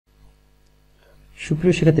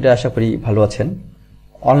সুপ্রিয় শিক্ষার্থীরা, আশা করি ভালো আছেন।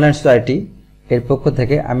 অনলাইন সোসাইটি এর পক্ষ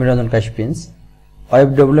থেকে আমি রঞ্জন কাশ Prince web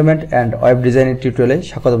development and web ডিজাইনের টিউটোরিয়ালে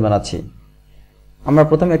স্বাগত জানাচ্ছি। আমরা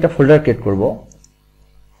প্রথমে একটা ফোল্ডার ক্রিয়েট করব।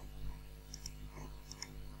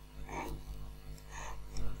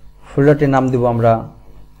 ফোল্ডারটির নাম দেব আমরা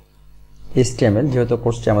HTML, যেহেতু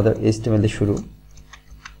কোর্সটি আমাদের HTML দিয়ে শুরু।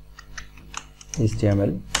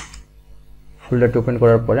 HTML ফোল্ডারটি ওপেন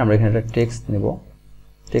করার পরে আমরা এখানে একটা টেক্সট নেব,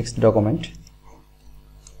 টেক্সট ডকুমেন্ট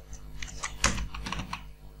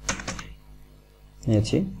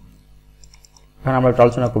নিয়েছি। এখন আমরা একটু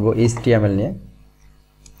আলোচনা করব HTML নিয়ে।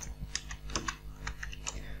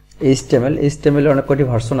 HTML এর অনেক কয়টি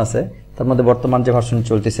ভার্সন আছে, তার মধ্যে বর্তমান যে ভার্সন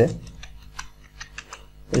চলতেছে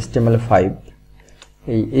HTML5।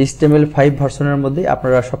 এই HTML5 ভার্সনের মধ্যে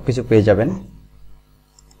আপনারা সবকিছু পেয়ে যাবেন।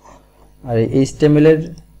 আর এই HTML এর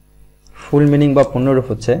ফুল মিনিং বা পূর্ণরূপ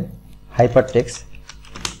হচ্ছে হাইপারটেক্সট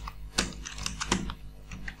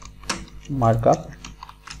মার্কআপ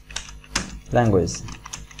ল্যাঙ্গুয়েজ।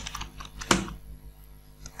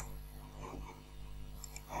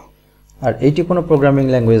 আর এটি কোনো প্রোগ্রামিং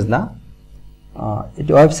ল্যাঙ্গুয়েজ না,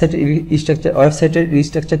 এটি ওয়েবসাইটের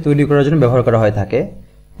স্ট্রাকচার তৈরি করার জন্য ব্যবহার করা হয়ে থাকে।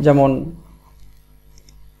 যেমন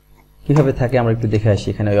কিভাবে থাকে আমরা একটু দেখে আসি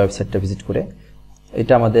এখানে ওয়েবসাইটটা ভিজিট করে।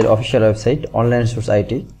 এটা আমাদের official website online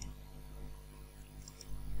society.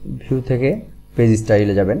 View থেকে পেজ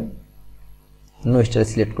স্টাইলে যাবেন, নো স্টাইল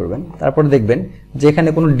সিলেক্ট করবেন, তারপর দেখবেন যে এখানে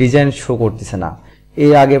কোনো ডিজাইন শো করতেছে না।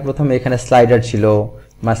 এর আগে প্রথমে এখানে স্লাইডার ছিল,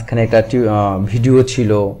 মাঝখানে একটা ভিডিও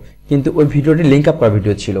ছিল, কিন্তু ওই ভিডিওটি লিঙ্ক আপ করা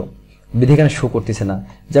ভিডিও ছিল, বিধি এখানে শো করতেছে না।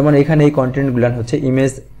 যেমন এখানে এই কন্টেন্টগুলো হচ্ছে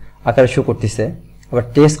ইমেজ আকারে শো করতেছে, আবার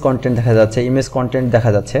টেক্সট কন্টেন্ট দেখা যাচ্ছে, ইমেজ কন্টেন্ট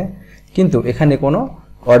দেখা যাচ্ছে, কিন্তু এখানে কোনো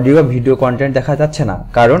অডিও বা ভিডিও কন্টেন্ট দেখা যাচ্ছে না,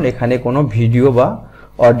 কারণ এখানে কোনো ভিডিও বা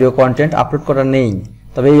অডিও কন্টেন্ট আপলোড করা নেই।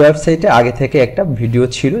 তবে এই ওয়েবসাইটে আগে থেকে একটা ভিডিও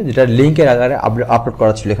ছিল যেটা লিঙ্কের আকারে আপলোড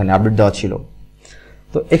করা ছিল, এখানে আপডেট দেওয়া ছিল।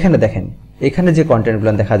 তো এখানে দেখেন, এখানে যে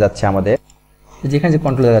কন্টেন্টগুলো দেখা যাচ্ছে আমাদের, যেখানে যে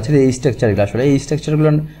কন্ট্রোল দেখা যাচ্ছে এই স্ট্রাকচারগুলো, আসলে এই স্ট্রাকচারগুলো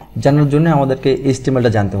জানার জন্য আমাদেরকে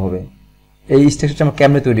HTMLটা জানতে হবে। এই স্ট্রাকচারটা আমরা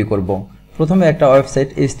কেমনে তৈরি করব? প্রথমে একটা ওয়েবসাইট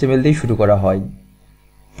HTML দিয়ে শুরু করা হয়,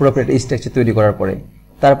 প্রপার স্ট্রাকচার তৈরি করার পরে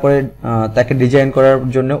তারপরে তাকে ডিজাইন করার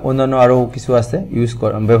জন্য অন্যান্য আরও কিছু আছে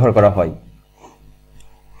ব্যবহার করা হয়।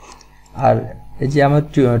 আর এই যে আমার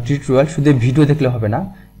টিউটোরিয়াল শুধু ভিডিও দেখলে হবে না,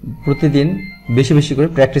 প্রতিদিন বেশি বেশি করে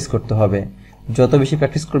প্র্যাকটিস করতে হবে। যত বেশি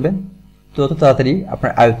প্র্যাকটিস করবেন তত তাড়াতাড়ি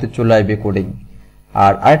আপনার আয়ত্তে চলে আসবে কোডিং।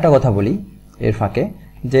 আর আরেকটা কথা বলি এর ফাঁকে,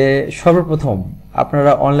 যে সর্বপ্রথম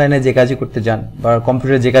আপনারা অনলাইনে যে কাজই করতে যান বা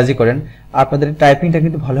কম্পিউটারে যে কাজই করেন, আপনাদের টাইপিংটা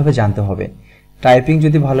কিন্তু ভালোভাবে জানতে হবে। টাইপিং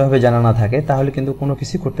যদি ভালোভাবে জানা না থাকে তাহলে কিন্তু কোনো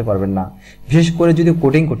কিছুই করতে পারবেন না। বিশেষ করে যদি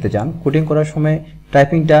কোডিং করতে যান, কোডিং করার সময়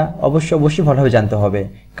টাইপিংটা অবশ্যই ভালোভাবে জানতে হবে।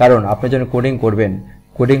 কারণ আপনি যখন কোডিং করবেন,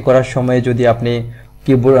 কোডিং করার সময় যদি আপনি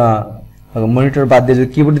কিবোর্ড মনিটর বাদ দিয়ে যদি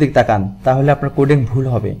কিবোর্ডের দিকে তাকান, তাহলে আপনার কোডিং ভুল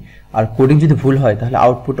হবে। আর কোডিং যদি ভুল হয় তাহলে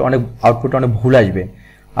আউটপুট অনেক ভুল আসবে,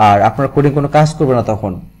 আর আপনার কোডিং কোনো কাজ করবে না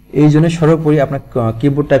তখন। এই জন্য সর্বোপরি আপনার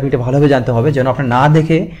কিবোর্ড টাইপিংটা ভালোভাবে জানতে হবে, যেন আপনি না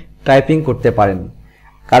দেখে টাইপিং করতে পারেন।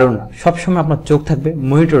 কারণ সবসময় আপনার চোখ থাকবে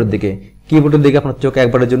মনিটরের দিকে, কিবোর্ডের দিকে আপনার চোখ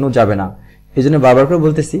একবারের জন্য যাবে না। এই জন্য বারবার করে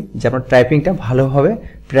বলতেছি যে আপনার টাইপিংটা ভালোভাবে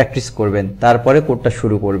প্র্যাকটিস করবেন, তারপরে কোডটা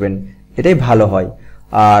শুরু করবেন, এটাই ভালো হয়।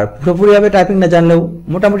 আর পুরোপুরিভাবে টাইপিং না জানলেও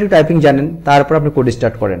মোটামুটি টাইপিং জানেন, তারপর আপনি কোড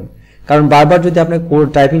স্টার্ট করেন। কারণ বারবার যদি আপনি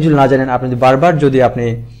টাইপিং যদি না জানেন, আপনি যদি আপনি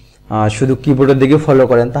শুধু কিবোর্ডের দিকে ফলো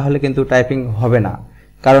করেন, তাহলে কিন্তু টাইপিং হবে না।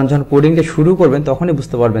 কারণ যখন কোডিংটা শুরু করবেন তখনই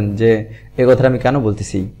বুঝতে পারবেন যে এই কথাটা আমি কেন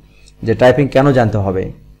বলতেছি, যে টাইপিং কেন জানতে হবে।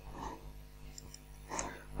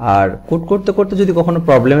 আর কোড করতে করতে যদি কখনো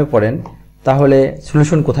প্রবলেমে পড়েন, তাহলে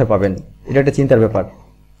সলিউশন কোথায় পাবেন, এটা একটা চিন্তার ব্যাপার।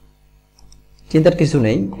 চিন্তার কিছু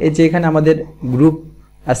নেই, এই যে এখানে আমাদের গ্রুপ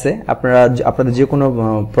আছে, আপনাদের যে কোনো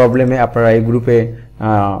প্রবলেমে আপনারা এই গ্রুপে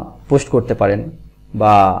পোস্ট করতে পারেন,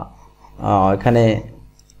 বা এখানে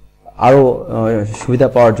আরও সুবিধা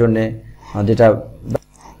পাওয়ার জন্যে যেটা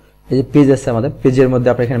এই যে পেজ আছে আমাদের, পেজের মধ্যে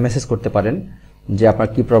আপনি এখানে মেসেজ করতে পারেন যে আপনার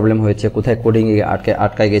কি প্রবলেম হয়েছে, কোথায় কোডিং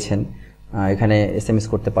আটকায় গেছেন, এখানে SMS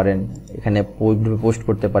করতে পারেন, এখানে গ্রুপে পোস্ট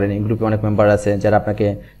করতে পারেন। এই গ্রুপে অনেক মেম্বার আছে যারা আপনাকে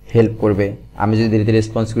হেল্প করবে। আমি যদি ধীরে ধীরে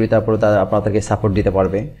রেসপন্স করি, তারপরে তারা আপনাদেরকে সাপোর্ট দিতে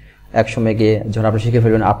পারবে। একসময় গিয়ে যখন আপনি শিখে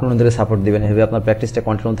ফেলবেন, আপনি ওনাদেরকে সাপোর্ট দিবেন, এভাবে আপনার প্র্যাকটিসটা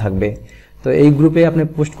কন্টিনিউ থাকবে। তো এই গ্রুপে আপনি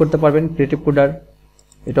পোস্ট করতে পারবেন ক্রিয়েটিভ কোডার।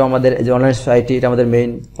 এটা আমাদের যে অনলাইন সোসাইটি, এটা আমাদের main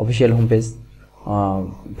official home page,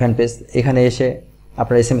 fan page. এখানে এসে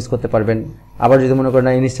আপনারা SMS করতে পারবেন। আবার যদি মনে করেন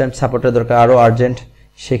ইনস্ট্যান্ট সাপোর্টের দরকার, আরও আর্জেন্ট,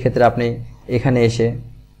 সেক্ষেত্রে আপনি এখানে এসে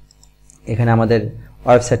এখানে আমাদের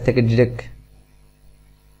ওয়েবসাইট থেকে ডিরেক্ট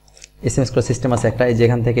SMS করার সিস্টেম আছে একটা, এই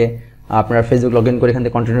যেখান থেকে আপনারা ফেসবুক লগ ইন করে এখান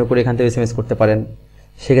থেকে কন্টিনিউ করে এখান থেকে SMS করতে পারেন।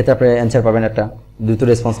 সেক্ষেত্রে আপনি অ্যান্সার পাবেন, একটা দ্রুত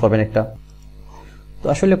রেসপন্স পাবেন একটা। তো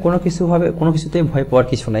আসলে কোনো কিছুতেই ভয় পাওয়ার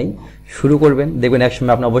কিছু নাই। শুরু করবেন, দেখবেন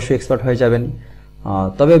একসময় আপনি অবশ্যই এক্সপার্ট হয়ে যাবেন।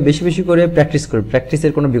 তবে বেশি বেশি করে প্র্যাকটিস করবেন,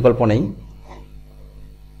 প্র্যাকটিসের কোনো বিকল্প নেই।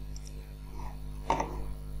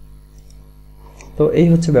 তো এই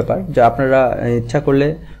হচ্ছে ব্যাপার, যে আপনারা ইচ্ছা করলে,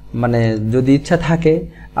 মানে যদি ইচ্ছা থাকে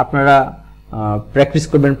আপনারা প্র্যাকটিস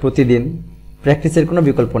করবেন প্রতিদিন। প্র্যাকটিসের কোনো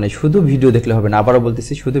বিকল্প নেই, শুধু ভিডিও দেখলে হবে না। আবারও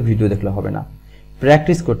বলতেছি, শুধু ভিডিও দেখলে হবে না,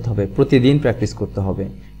 প্র্যাকটিস করতে হবে, প্রতিদিন প্র্যাকটিস করতে হবে।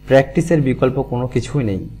 প্র্যাকটিসের বিকল্প কোনো কিছুই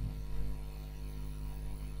নেই।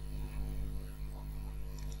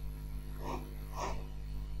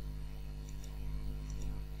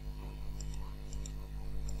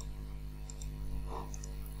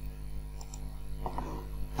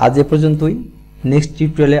 আজ এ পর্যন্তই। নেক্সট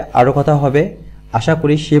টিউটোরিয়ালে আরও কথা হবে। আশা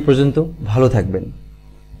করি সে পর্যন্ত ভালো থাকবেন।